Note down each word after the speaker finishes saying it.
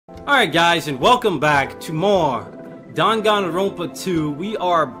Alright guys, and welcome back to more Dangan Ronpa 2. We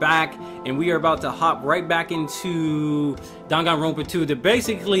are back, and we are about to hop right back into Dangan Ronpa 2.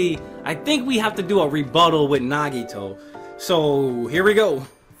 Basically, I think we have to do a rebuttal with Nagito. So, here we go.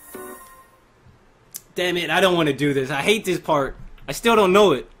 Damn it, I don't want to do this. I hate this part. I still don't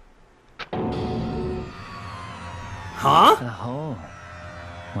know it. Huh? A hole.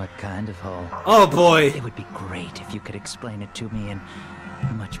 What kind of hole? Oh boy. It would be great if you could explain it to me in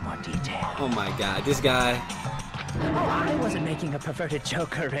much more detail. Oh my god, this guy. Oh, I wasn't making a perverted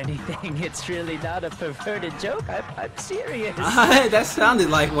joke or anything. It's really not a perverted joke. I'm serious. That sounded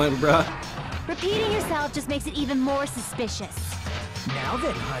like one, bruh. Repeating yourself just makes it even more suspicious. Now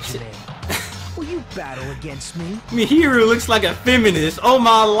then, Hajime, will you battle against me? Mihiru looks like a feminist. Oh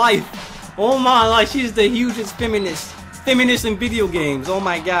my life. Oh my life. She's the hugest feminist. Feminist in video games. Oh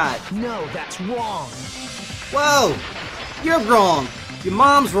my god. No, that's wrong. Whoa. You're wrong. Your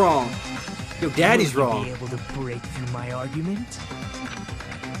mom's wrong. Your daddy's Will you wrong. be able to break through my argument?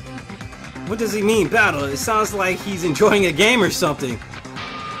 What does he mean, battle? It sounds like he's enjoying a game or something.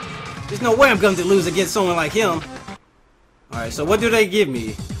 There's no way I'm going to lose against someone like him. Alright, so what do they give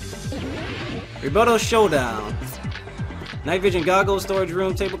me? Rebuttal Showdown. Night vision goggles, storage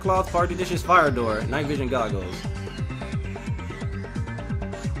room, tablecloth, party dishes, fire door. Night vision goggles.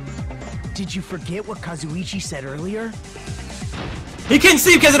 Did you forget what Kazuichi said earlier? He couldn't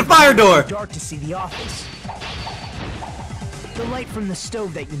see because of the fire door! Dark to see the office. The light from the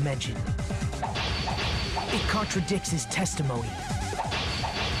stove that you mentioned. It contradicts his testimony.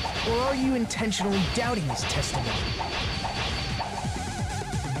 Or are you intentionally doubting his testimony?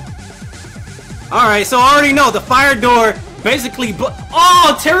 Alright, so I already know the fire door basically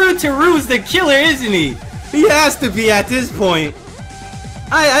oh, Teru's the killer, isn't he? He has to be at this point.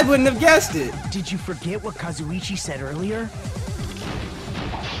 I wouldn't have guessed it. Did you forget what Kazuichi said earlier?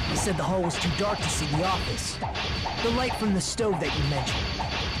 He said the hall was too dark to see the office. The light from the stove that you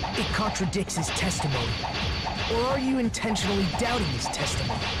mentioned. It contradicts his testimony. Or are you intentionally doubting his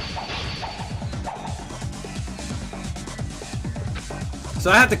testimony?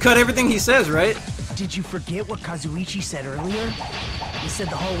 So I have to cut everything he says, right? Did you forget what Kazuichi said earlier? He said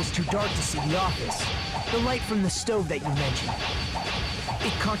the hall was too dark to see the office. The light from the stove that you mentioned.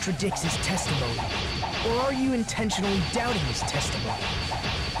 It contradicts his testimony. Or are you intentionally doubting his testimony?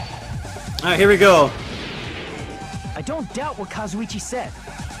 Alright, here we go. I don't doubt what Kazuichi said.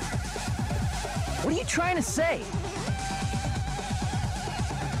 What are you trying to say?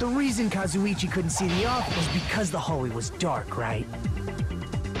 The reason Kazuichi couldn't see the office was because the hallway was dark, right?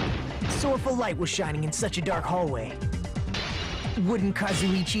 So if a light was shining in such a dark hallway, wouldn't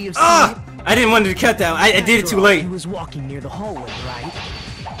Kazuichi have seen it? I didn't want to cut that. I did it too late. He was walking near the hallway, right?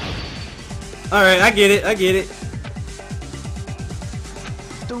 Alright, I get it. I get it.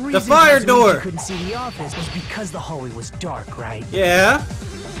 The reason fire Kazuichi door couldn't see the office was because the hallway was dark, right? Yeah.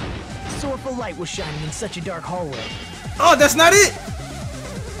 So if a light was shining in such a dark hallway... Oh, that's not it!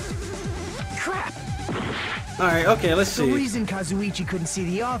 Crap! Alright, okay, let's The see. reason Kazuichi couldn't see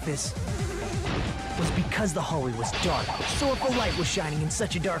the office was because the hallway was dark. So if a light was shining in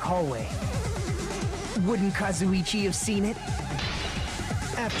such a dark hallway, wouldn't Kazuichi have seen it?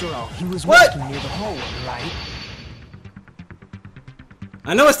 After all, he was walking near the hallway, right?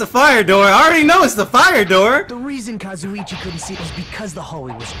 I know it's the fire door. I already know it's the fire door. The reason Kazuichi couldn't see it was because the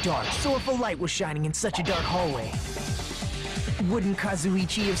hallway was dark. So if a light was shining in such a dark hallway, wouldn't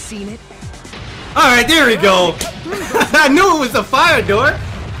Kazuichi have seen it? Alright, there we go. I knew it was the fire door.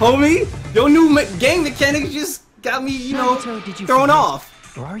 Homie, your new game mechanics just got me, you know, thrown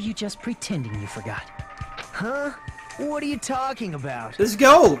off. Or are you just pretending you forgot? Huh? What are you talking about? Let's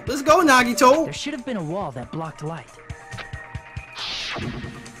go. Let's go, Nagito. There should have been a wall that blocked light.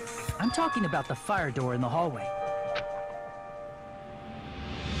 I'm talking about the fire door in the hallway.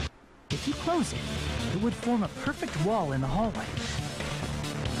 If you close it, it would form a perfect wall in the hallway.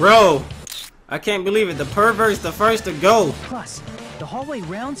 Bro, I can't believe it. The pervert's the first to go. Plus, the hallway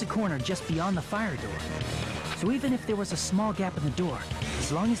rounds a corner just beyond the fire door. So even if there was a small gap in the door,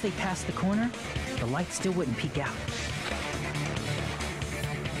 as long as they passed the corner, the light still wouldn't peek out.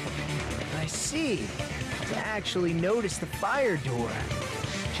 I see. To actually notice the fire door.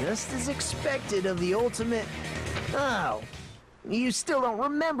 Just as expected of the ultimate... Oh. You still don't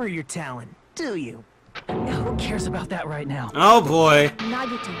remember your talent, do you? Who cares about that right now? Oh boy.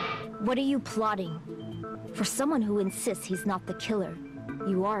 Nagito, what are you plotting? For someone who insists he's not the killer,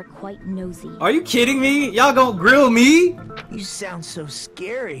 you are quite nosy. Are you kidding me? Y'all gonna grill me? You sound so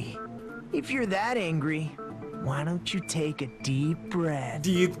scary. If you're that angry, why don't you take a deep breath?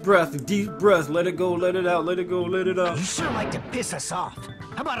 Deep breath, deep breath. Let it go, let it out, let it go, let it out. You sure like to piss us off.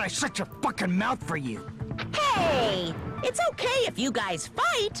 How about I shut your fucking mouth for you? Hey! It's okay if you guys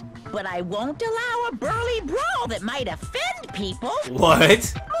fight, but I won't allow a burly brawl that might offend people.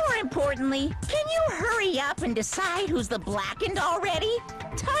 What? More importantly, can you hurry up and decide who's the blackened already?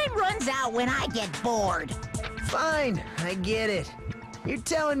 Time runs out when I get bored. Fine, I get it. You're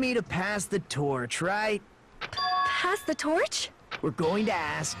telling me to pass the torch, right? Pass the torch? We're going to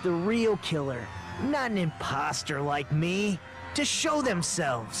ask the real killer, not an imposter like me, to show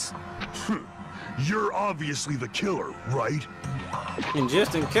themselves. You're obviously the killer, right? And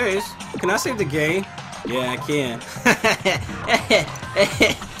just in case, can I save the game? Yeah, I can.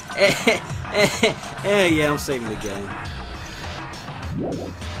 Yeah, I'm saving the game.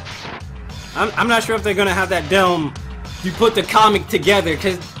 I'm not sure if they're gonna have that dumb, you put the comic together,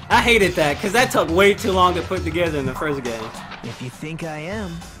 because I hated that, because that took way too long to put together in the first game. If you think I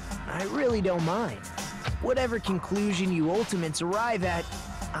am, I really don't mind. Whatever conclusion you Ultimates arrive at,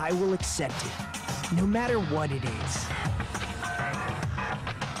 I will accept it, no matter what it is.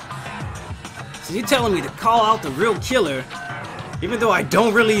 So you're telling me to call out the real killer, even though I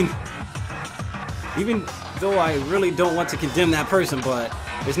really don't want to condemn that person, but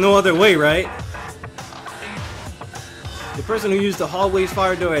there's no other way, right? The person who used the hallway's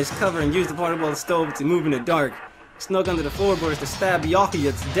fire door as cover and used the portable stove to move in the dark, snuck under the floorboards to stab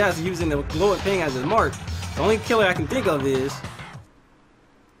Byakuya to death using the glowing ping as his mark. The only killer I can think of is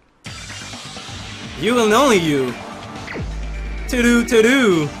you and only you.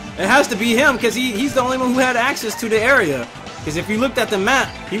 To-do. It has to be him, because he's the only one who had access to the area. Because if you looked at the map,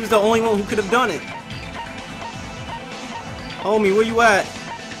 he was the only one who could have done it. Homie, where you at?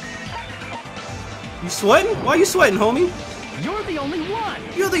 You sweating? Why you sweating, homie? You're the only one!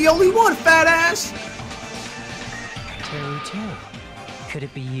 You're the only one, fat ass! Teru. Could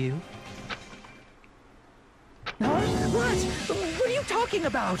it be you? Huh? What are you talking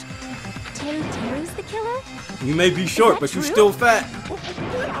about? Teru's the killer? You may be short, but you're still fat.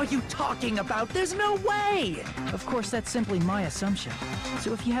 What are you talking about? There's no way! Of course, that's simply my assumption.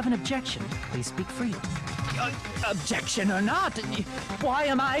 So if you have an objection, please speak freely. Objection or not, why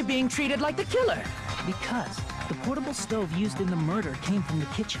am I being treated like the killer? Because the portable stove used in the murder came from the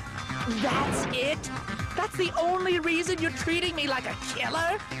kitchen. That's it? That's the only reason you're treating me like a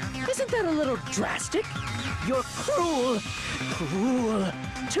killer? Isn't that a little drastic? You're cruel. Cruel.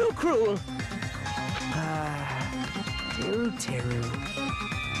 Too cruel. Teru.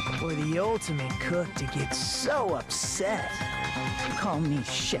 For the ultimate cook to get so upset. Call me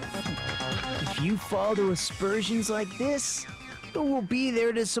chef. If you fall to aspersions like this, who will be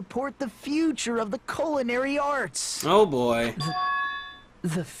there to support the future of the culinary arts? Oh boy.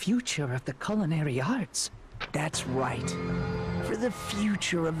 The future of the culinary arts? That's right. For the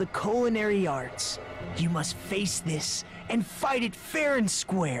future of the culinary arts, you must face this and fight it fair and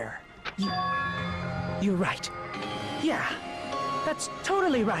square. You're right. Yeah, that's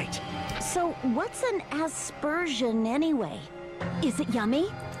totally right. So what's an aspersion anyway? Is it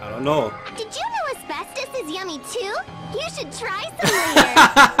yummy? I don't know. Did you know asbestos is yummy too? You should try some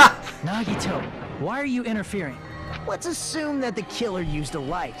later. Nagito, why are you interfering? Let's assume that the killer used a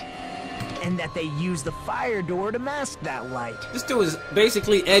light, and that they used the fire door to mask that light, This dude is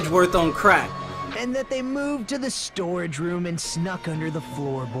basically Edgeworth on crack. and that they moved to the storage room and snuck under the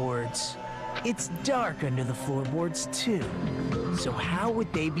floorboards. It's dark under the floorboards too, so how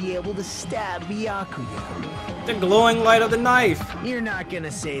would they be able to stab Byakuya? The glowing light of the knife. You're not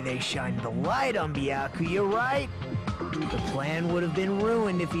gonna say they shined the light on Byakuya, right? The plan would have been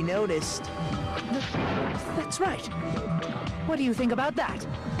ruined if he noticed. That's right. What do you think about that?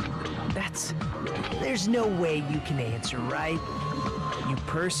 There's no way you can answer, right? You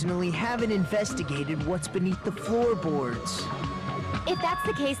personally haven't investigated what's beneath the floorboards. If that's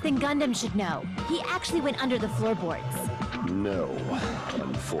the case, then Gundam should know. He actually went under the floorboards. No.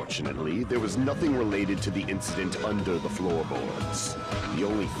 Unfortunately, there was nothing related to the incident under the floorboards. The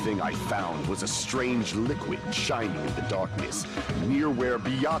only thing I found was a strange liquid shining in the darkness, near where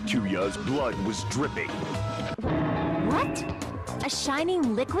Byakuya's blood was dripping. What? A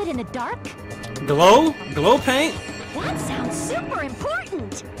shining liquid in the dark? Glow? Glow paint? That sounds super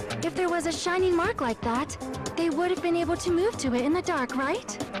important! If there was a shining mark like that, they would have been able to move to it in the dark,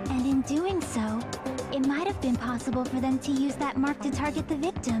 right? And in doing so, it might have been possible for them to use that mark to target the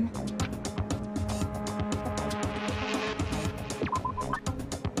victim.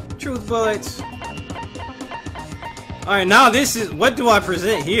 Truth bullets. Alright, now this is... What do I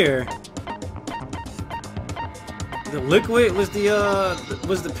present here? The liquid was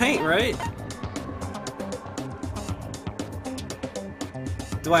the paint, right?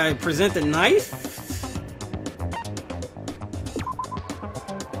 Do I present the knife?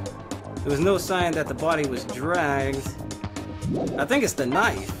 There was no sign that the body was dragged. I think it's the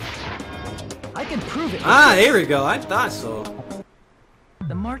knife. I can prove it. Ah, here we go. I thought so.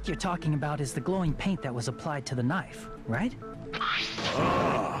 The mark you're talking about is the glowing paint that was applied to the knife, right?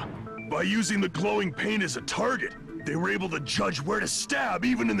 Ah, by using the glowing paint as a target, they were able to judge where to stab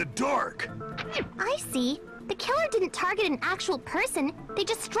even in the dark. I see. The killer didn't target an actual person. They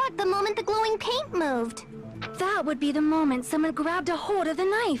just struck the moment the glowing paint moved. That would be the moment someone grabbed a hold of the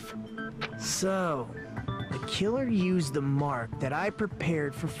knife. So, the killer used the mark that I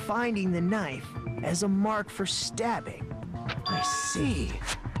prepared for finding the knife as a mark for stabbing. I see.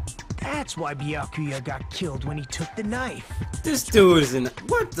 That's why Byakuya got killed when he took the knife. This dude is in...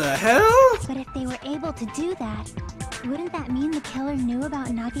 What the hell? But if they were able to do that, wouldn't that mean the killer knew about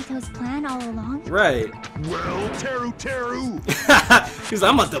Nagito's plan all along? Right. Well, Teru. He's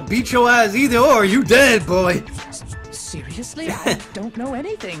like, I'm about to beat your ass either or. You dead, boy. Seriously? I don't know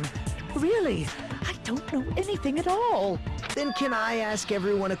anything. Really? I don't know anything at all. Then can I ask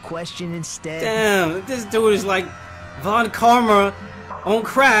everyone a question instead? Damn, this dude is like Von Karma on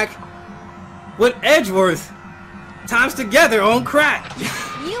crack with Edgeworth times together on crack.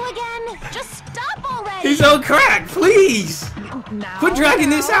 You again? Just stop already! He's on crack, please. Quit dragging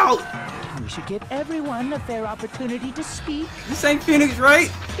this out. We should give everyone a fair opportunity to speak. This ain't Phoenix, right?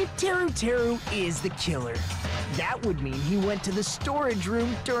 If Teru is the killer, that would mean he went to the storage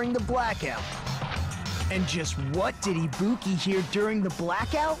room during the blackout. And just what did Ibuki hear during the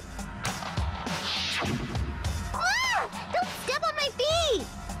blackout? Ah! Don't step on my feet!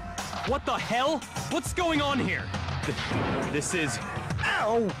 What the hell? What's going on here? This is...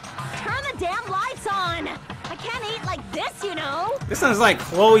 Ow! Turn the damn lights on! I can't eat like this, you know! This sounds like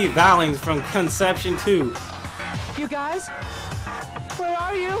Chloe Vallings from Conception 2. You guys? Where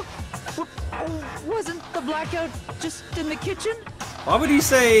are you? Wasn't the blackout just in the kitchen? Why would he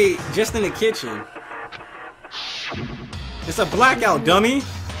say just in the kitchen? It's a blackout, dummy!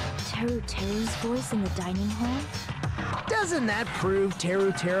 Teru's voice in the dining hall? Doesn't that prove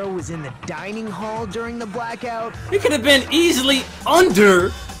Teru was in the dining hall during the blackout? He could have been easily under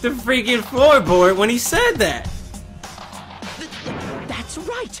the freaking floorboard when he said that. That's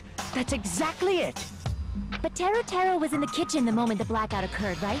right! That's exactly it! But Teru was in the kitchen the moment the blackout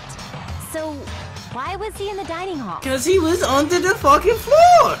occurred, right? So, why was he in the dining hall? Because he was under the fucking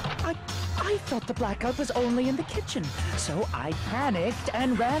floor! I thought the blackout was only in the kitchen, so I panicked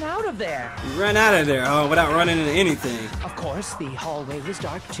and ran out of there. You ran out of there, oh, without running into anything. Of course, the hallway was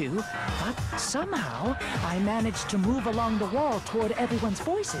dark too, but somehow I managed to move along the wall toward everyone's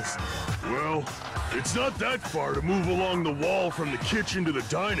voices. Well, it's not that far to move along the wall from the kitchen to the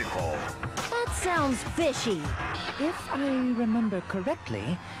dining hall. That sounds fishy. If I remember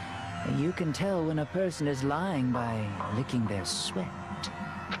correctly, you can tell when a person is lying by licking their sweat.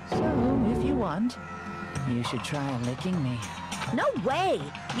 So, if you want, you should try licking me. No way!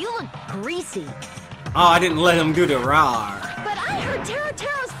 You look greasy. Oh, I didn't let him do the roar. But I heard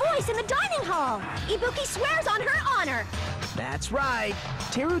Teru's voice in the dining hall! Ibuki swears on her honor! That's right.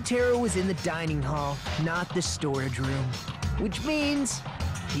 Teru was in the dining hall, not the storage room. Which means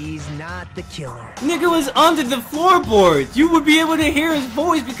he's not the killer. Nigga was under the floorboard. You would be able to hear his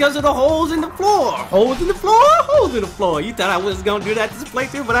voice because of the holes in the floor. Holes in the floor? Holes in the floor. You thought I was gonna do that this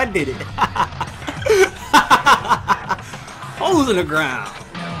playthrough, but I did it. Holes in the ground.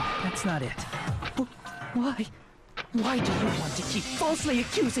 No, that's not it. Why? Why do you want to keep falsely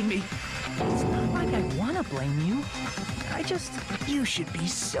accusing me? It's not like I want to blame you. You should be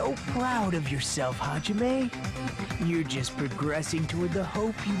so proud of yourself, Hajime. You're just progressing toward the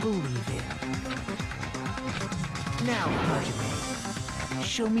hope you believe in. Now, Hajime,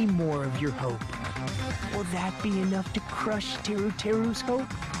 show me more of your hope. Will that be enough to crush Teru's hope?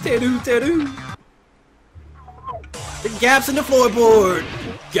 Teru. The gaps in the floorboard.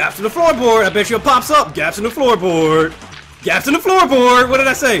 Gaps in the floorboard. I bet you it pops up. Gaps in the floorboard. Gaps in the floorboard. What did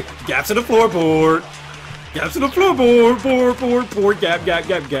I say? Gaps in the floorboard. Gaps in the floorboard. Board.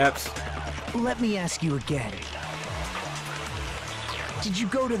 Gaps. Let me ask you again. Did you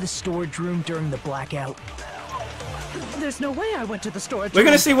go to the storage room during the blackout? There's no way I went to the storage We're room.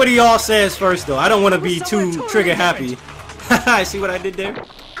 gonna see what he all says first, though. I don't want to be too trigger happy. See what I did there?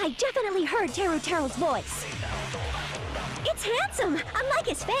 I definitely heard Teru's voice. It's handsome, unlike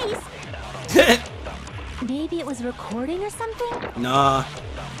his face. Maybe it was recording or something? Nah.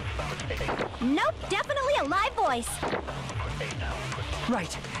 Nope, definitely a live voice.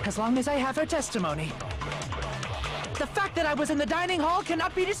 Right, as long as I have her testimony. The fact that I was in the dining hall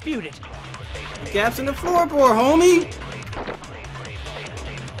cannot be disputed. Gaps in the floorboard, homie.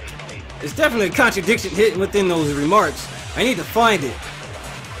 There's definitely a contradiction hidden within those remarks. I need to find it.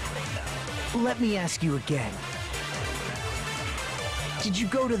 Let me ask you again. Did you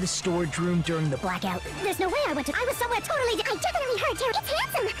go to the storage room during the Blackout. There's no way I went to. I was somewhere totally. I definitely heard Terry. It's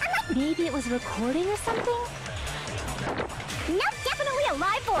handsome. I'm like. Maybe it was recording or something? Nope, definitely a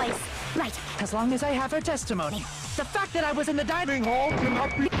live voice. Right. As long as I have her testimony. The fact that I was in the dining hall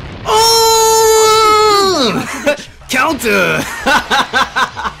cannot be... Oh! Counter!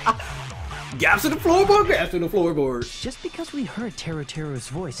 Gaps in the floorboard, gaps in the floorboard. Just because we heard Teru's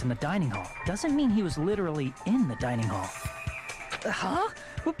voice in the dining hall doesn't mean he was literally in the dining hall. Huh?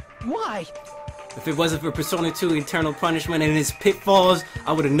 Why? If it wasn't for Persona 2 Eternal Punishment and its pitfalls,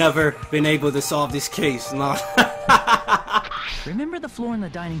 I would have never been able to solve this case. No. Remember the floor in the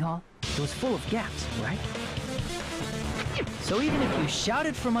dining hall? It was full of gaps, right? So even if you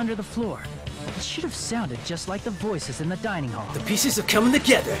shouted from under the floor, it should have sounded just like the voices in the dining hall. The pieces are coming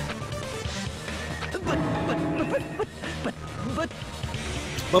together. But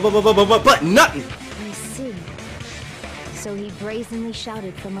nothing. I see. So he brazenly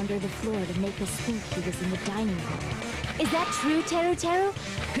shouted from under the floor to make us think he was in the dining hall. Is that true, Teru?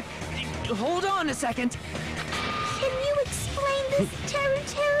 Hold on a second. Can you explain this, Teru?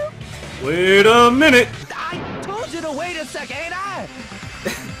 Wait a minute. I told you to wait a second, ain't I?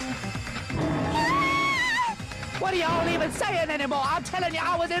 What are y'all even saying anymore? I'm telling you,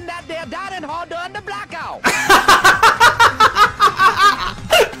 I was in that there dining hall during the blackout.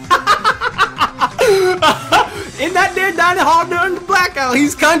 In that there dining hall during the blackout,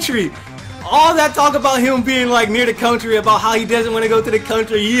 he's country. All that talk about him being like near the country, about how he doesn't want to go to the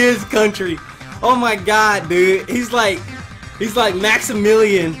country, he is country. Oh my god, dude. He's like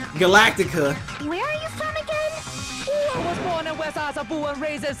Maximilian Galactica. Where are you from again? I was born in West Asabu and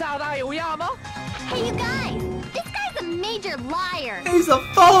raised in South Aoyama. Hey, you guys. This guy's a major liar. He's a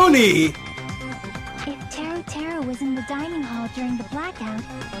phony. If Teru was in the dining hall during the blackout,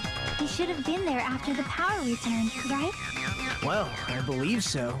 he should have been there after the power returned, right? Well, I believe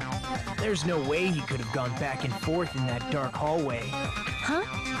so. There's no way he could have gone back and forth in that dark hallway. Huh?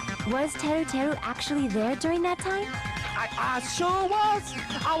 Was Teru actually there during that time? I sure was.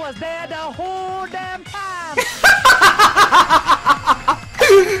 I was there the whole damn time.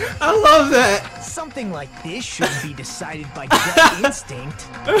 I love that. Something like this shouldn't be decided by gut instinct.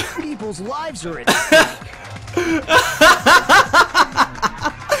 People's lives are at stake.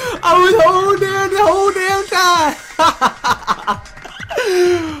 I was the whole damn time.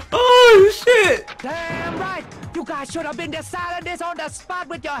 Oh shit. Damn right. You guys should have been deciding this on the spot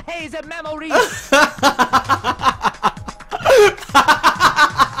with your hazy memories. His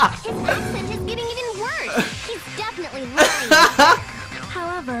accent is getting even worse. He's definitely lying.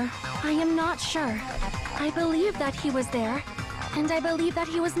 However, I am not sure. I believe that he was there, and I believe that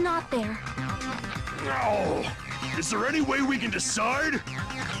he was not there. Oh, is there any way we can decide?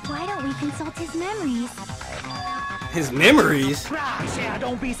 Why don't we consult his memories? His memories? Gosh, yeah,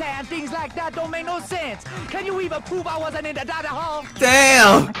 don't be saying things like that. Don't make no sense. Can you even prove I wasn't in the dining hall?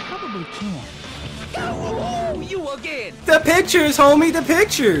 Damn. I probably can. Oh, you again. The pictures, homie, the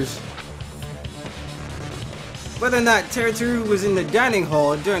pictures. Whether or not Teru was in the dining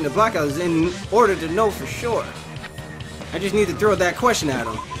hall during the blackout is in order to know for sure. I just need to throw that question at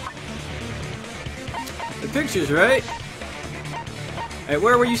him. The pictures, right? Hey,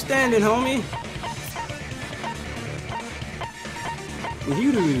 where were you standing, homie?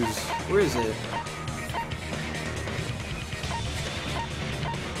 Hughes. Where is it?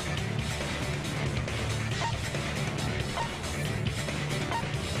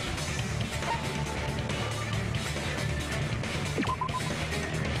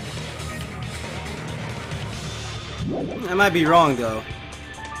 I might be wrong though.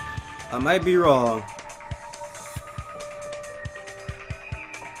 I might be wrong.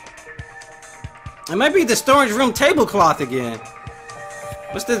 It might be the storage room tablecloth again.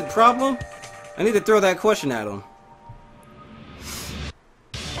 What's the problem? I need to throw that question at him.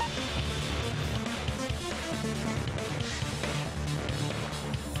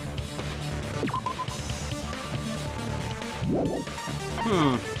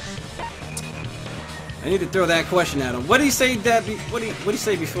 I need to throw that question at him. What did he say that what did he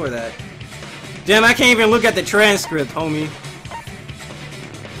say before that? Damn, I can't even look at the transcript, homie.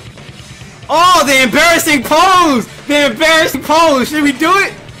 Oh, the embarrassing pose! The embarrassing pose! Should we do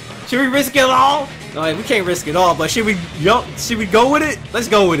it? Should we risk it all? No, we can't risk it all, but should we go with it? Let's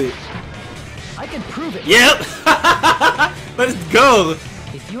go with it. I can prove it. Yep! Let's go!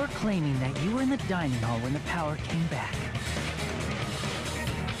 If you're claiming that you were in the dining hall when the power came back,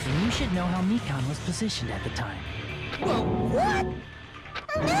 then you should know how Mikan was positioned at the time. What?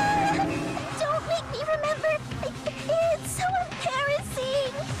 Don't make me remember. It's so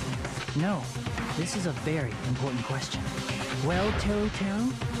embarrassing. No, this is a very important question. Well, Teru,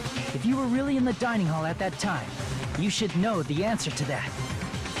 if you were really in the dining hall at that time, you should know the answer to that.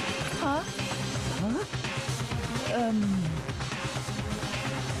 Huh?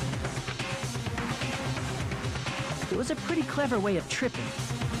 It was a pretty clever way of tripping.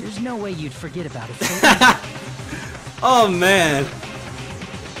 There's no way you'd forget about it. Oh, man.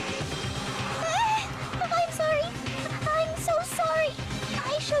 I'm sorry. I'm so sorry.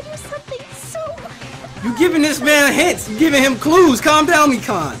 I showed you something so... You giving this man hints. You giving him clues. Calm down,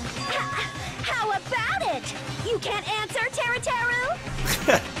 Mikan. How about it? You can't answer,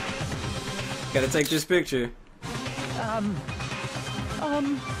 Teru? Gotta take this picture.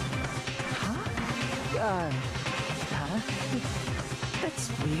 That's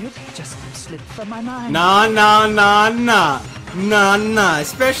weird. Just slipped from my mind. Nah.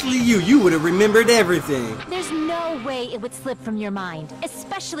 Especially you. You would have remembered everything. There's no way it would slip from your mind,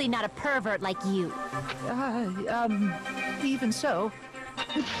 especially not a pervert like you. Even so.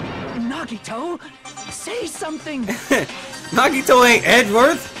 Nagito, say something. Nagito ain't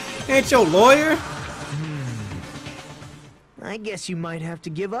Edgeworth. Ain't your lawyer. I guess you might have to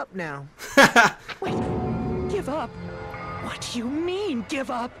give up now. Wait, give up? What do you mean, give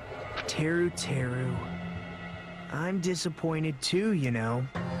up? Teru, I'm disappointed too, you know.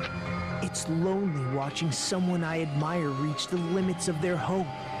 It's lonely watching someone I admire reach the limits of their hope.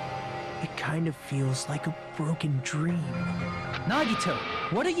 It kind of feels like a broken dream. Nagito,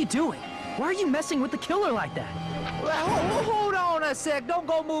 what are you doing? Why are you messing with the killer like that? Well, hold on a sec. Don't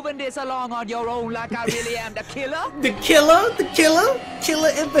go moving this along on your own like I really am the killer. The killer? Killer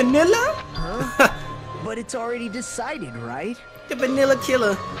in vanilla? Huh? But it's already decided, right? The vanilla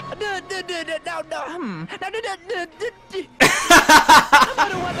killer. I'm not the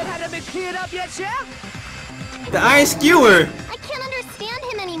one that hasn't been cleared up yet, Chef? The iron skewer. I can't understand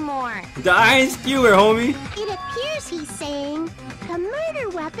him anymore. The iron skewer, homie. It appears he's saying the murder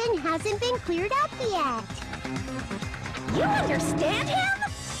weapon hasn't been cleared up yet. You understand him?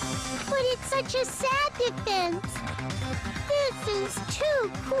 But it's such a sad defense. This is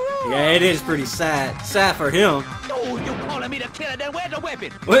too cruel. Yeah, it is pretty sad. Sad for him. Oh, you calling me the killer? Then where's the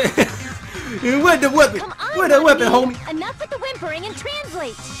weapon? What? Where's the weapon? Come on, Where's the weapon, homie? Enough with the whimpering and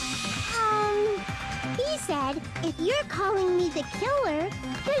translate. He said, if you're calling me the killer,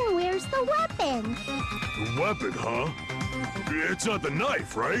 then where's the weapon? The weapon, huh? It's not the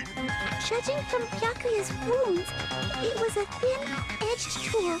knife, right? Judging from Byakuya's wounds, it was a thin-edged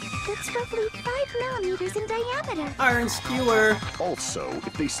tool that's roughly 5 millimeters in diameter. Iron skewer. Also,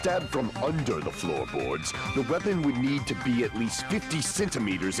 if they stabbed from under the floorboards, the weapon would need to be at least 50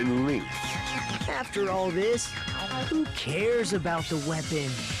 centimeters in length. After all this, who cares about the weapon?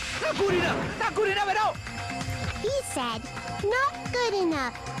 Not good enough! Not good enough at all! He said, not good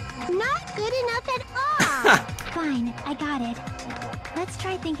enough. Not good enough at all. Fine, I got it. Let's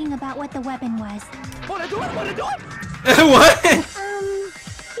try thinking about what the weapon was. Wanna do it? Wanna do it? What?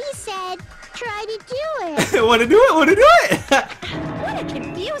 He said, try to do it. Wanna do it? Wanna do it? What a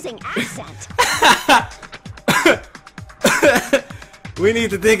confusing accent. We need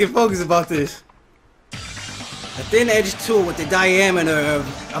to think and focus about this. A thin-edged tool with a diameter of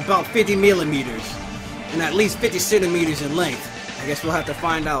about 50 millimeters and at least 50 centimeters in length. I guess we'll have to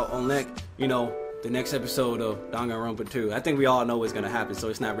find out on the next episode of Dangan Ronpa 2. I think we all know what's gonna happen, so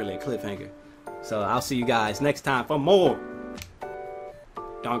it's not really a cliffhanger. So I'll see you guys next time for more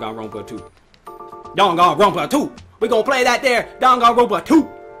Dangan Ronpa 2. Dangan Ronpa 2. We're gonna play that there. Dangan Ronpa 2.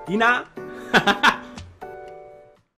 You know?